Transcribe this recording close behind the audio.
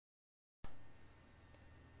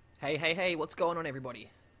Hey, hey, hey, what's going on,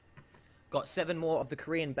 everybody? Got 7 more of the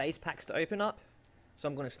Korean base packs to open up, so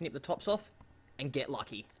I'm going to snip the tops off and get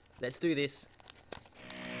lucky. Let's do this.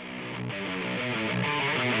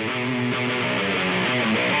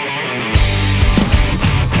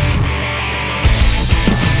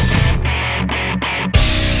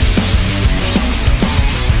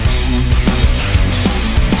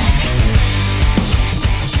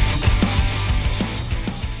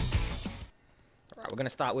 Alright, we're going to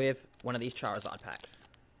start with one of these Charizard packs.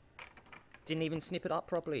 Didn't even snip it up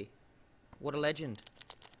properly. What a legend.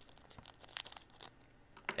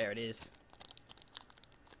 There it is.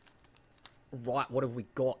 Right, what have we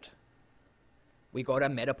got? We got a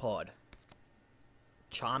Metapod.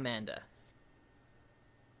 Charmander.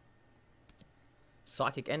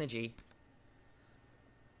 Psychic Energy.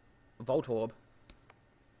 Voltorb.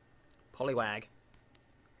 Poliwag.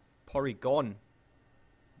 Porygon.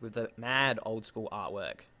 With the mad old school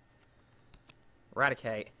artwork.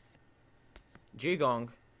 Raticate. Dugong.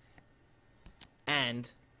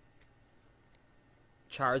 And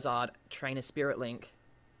Charizard Trainer Spirit Link.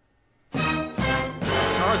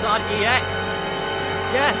 Charizard EX!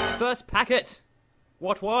 Yes, first packet!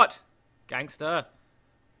 What? Gangster.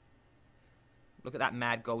 Look at that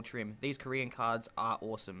mad gold trim. These Korean cards are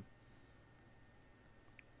awesome.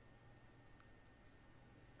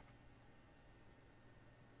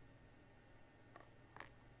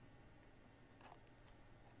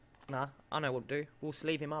 Nah, I know what to do. We'll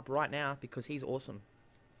sleeve him up right now because he's awesome.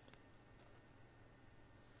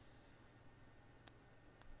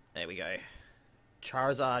 There we go.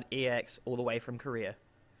 Charizard EX all the way from Korea.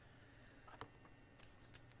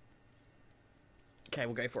 Okay,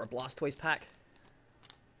 we'll go for a Blastoise pack.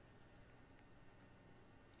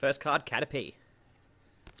 First card, Caterpie.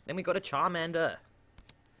 Then we got a Charmander.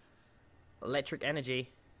 Electric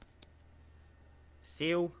Energy.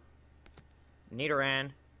 Seal.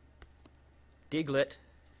 Nidoran. Diglett.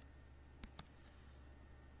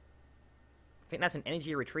 I think that's an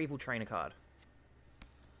energy retrieval trainer card.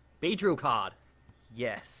 Beedrill card.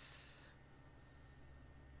 Yes.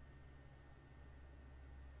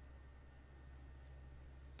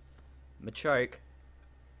 Machoke.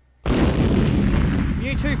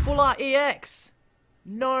 Mewtwo Full Art EX.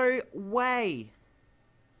 No way.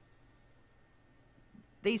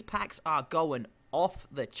 These packs are going off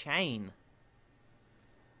the chain.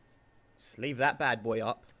 Sleeve that bad boy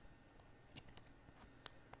up.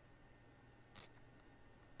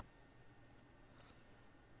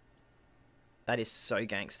 That is so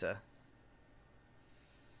gangster.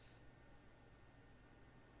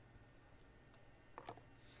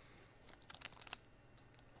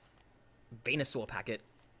 Venusaur packet.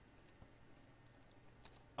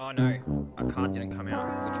 Oh no, a card didn't come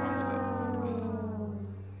out. Which one was it?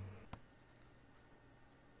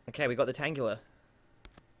 Okay, we got the Tangela.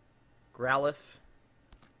 Growlithe,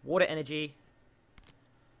 Water Energy,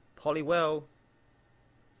 Poliwhirl,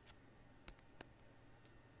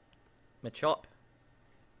 Machop,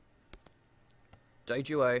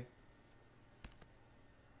 Doduo,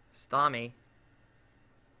 Starmie,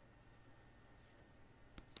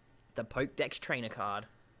 the Pokédex Trainer card,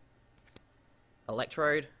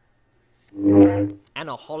 Electrode, and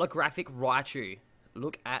a holographic Raichu.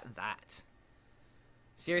 Look at that.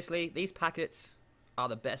 Seriously, these packets are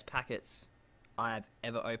the best packets I have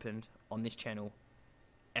ever opened on this channel.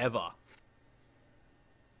 Ever.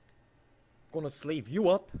 Gonna sleeve you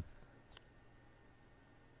up.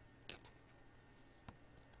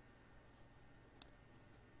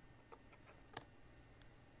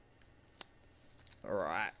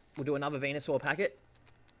 Alright, we'll do another Venusaur packet.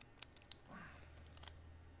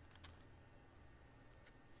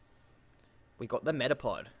 We got the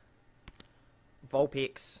Metapod.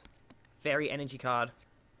 Vulpix. Fairy Energy card.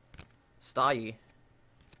 Staryu.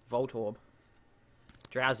 Voltorb.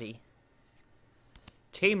 Drowsy.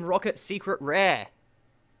 Team Rocket Secret Rare.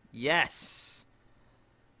 Yes.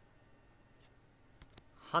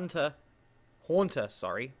 Haunter,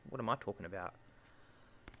 sorry. What am I talking about?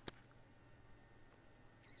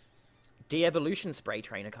 De-Evolution Spray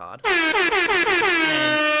Trainer card. And,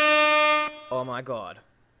 oh my god.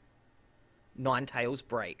 Ninetales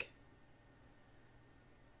Break.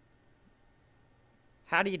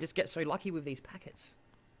 How do you just get so lucky with these packets?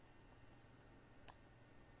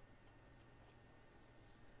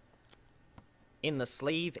 In the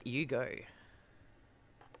sleeve you go.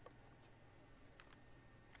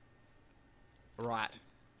 Right.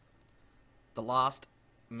 The last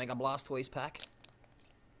Mega Blastoise pack.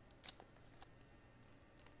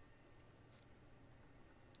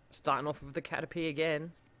 Starting off with the Caterpie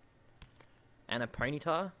again. And a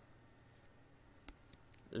Ponyta.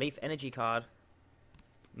 Leaf Energy card.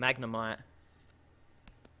 Magnemite.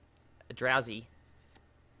 A Drowsy.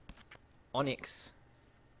 Onyx.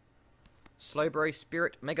 Slowbro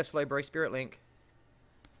Spirit. Mega Slowbro Spirit Link.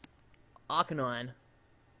 Arcanine.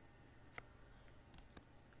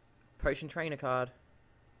 Potion Trainer card.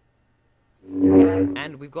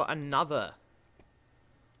 And we've got another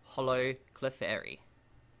Holo Clefairy.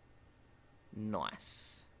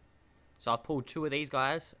 Nice. So I've pulled 2 of these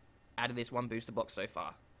guys out of this one booster box so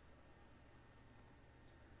far.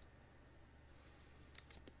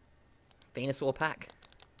 Venusaur pack.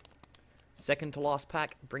 Second to last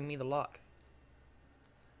pack. Bring me the luck.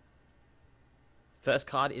 First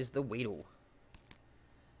card is the Weedle.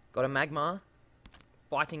 Got a Magmar.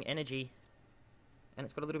 Fighting Energy. And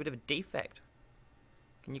it's got a little bit of a defect.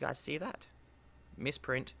 Can you guys see that?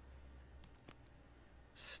 Misprint.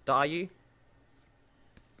 Staryu.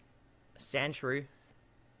 Sandshrew.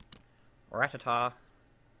 Rattata.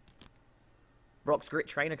 Rock's Grit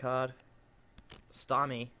Trainer card.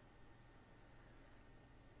 Starmie.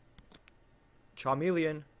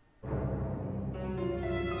 Charmeleon.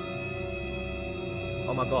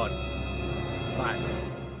 Oh my god.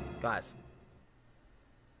 Guys.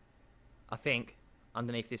 I think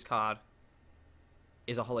underneath this card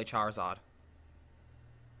is a Holo Charizard.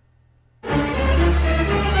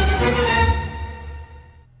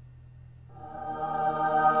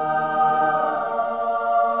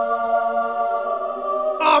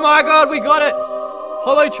 Oh my god, we got it!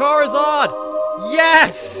 Holo Charizard!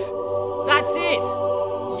 Yes! That's it!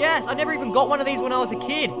 Yes, I never even got one of these when I was a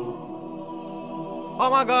kid. Oh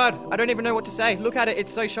my god, I don't even know what to say. Look at it,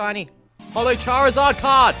 it's so shiny. Holo Charizard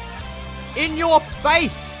card! In your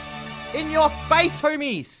face! In your face,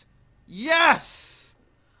 homies! Yes!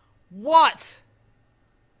 What?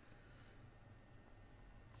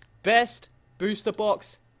 Best booster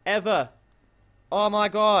box ever. Oh my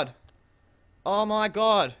god. Oh my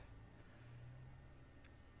god.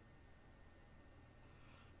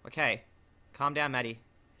 Okay. Calm down, Maddie.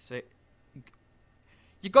 So,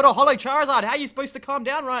 you got a Holo Charizard. How are you supposed to calm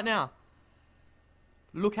down right now?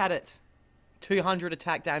 Look at it. 200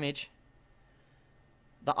 attack damage.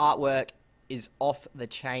 The artwork is off the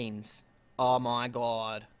chains. Oh my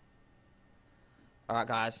god. Alright,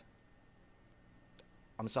 guys.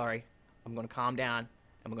 I'm sorry. I'm going to calm down,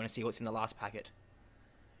 and we're going to see what's in the last packet.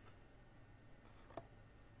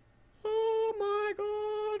 Oh my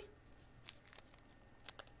god.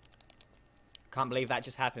 Can't believe that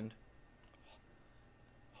just happened.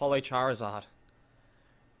 Holo Charizard.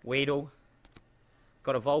 Weedle.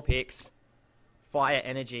 Got a Vulpix. Fire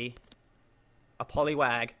Energy. A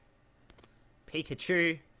Poliwag.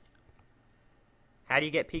 Pikachu. How do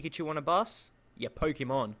you get Pikachu on a bus? You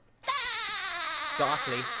Pokemon.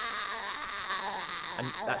 Ghastly. And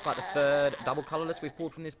that's like the third double colorless we've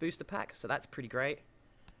pulled from this booster pack, so that's pretty great.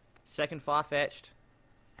 Second Farfetch'd.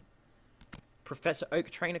 Professor Oak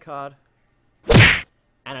Trainer card.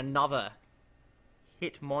 And another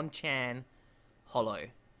Hitmonchan Holo.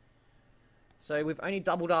 So we've only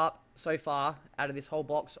doubled up so far out of this whole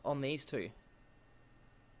box on these two.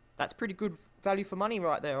 That's pretty good value for money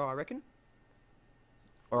right there, I reckon.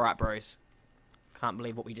 Alright, bros. Can't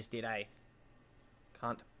believe what we just did, eh?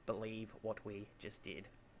 Can't believe what we just did.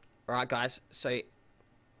 Alright, guys. So,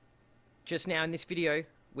 just now in this video,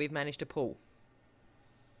 we've managed to pull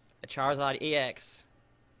a Charizard EX,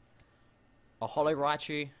 a Holo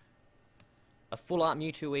Raichu, a Full Art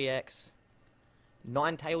Mewtwo EX,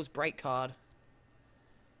 Ninetales Break card,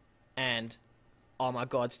 and, oh my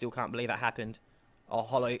god, still can't believe that happened, a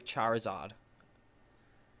Holo Charizard.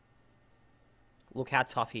 Look how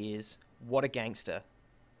tough he is. What a gangster.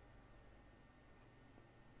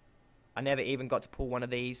 I never even got to pull one of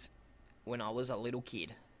these when I was a little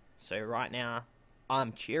kid. So right now,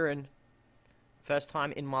 I'm cheering. First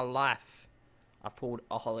time in my life I've pulled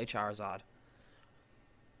a Holo Charizard.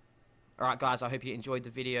 Alright guys, I hope you enjoyed the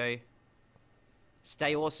video.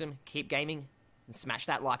 Stay awesome, keep gaming, and smash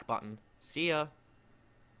that like button. See ya.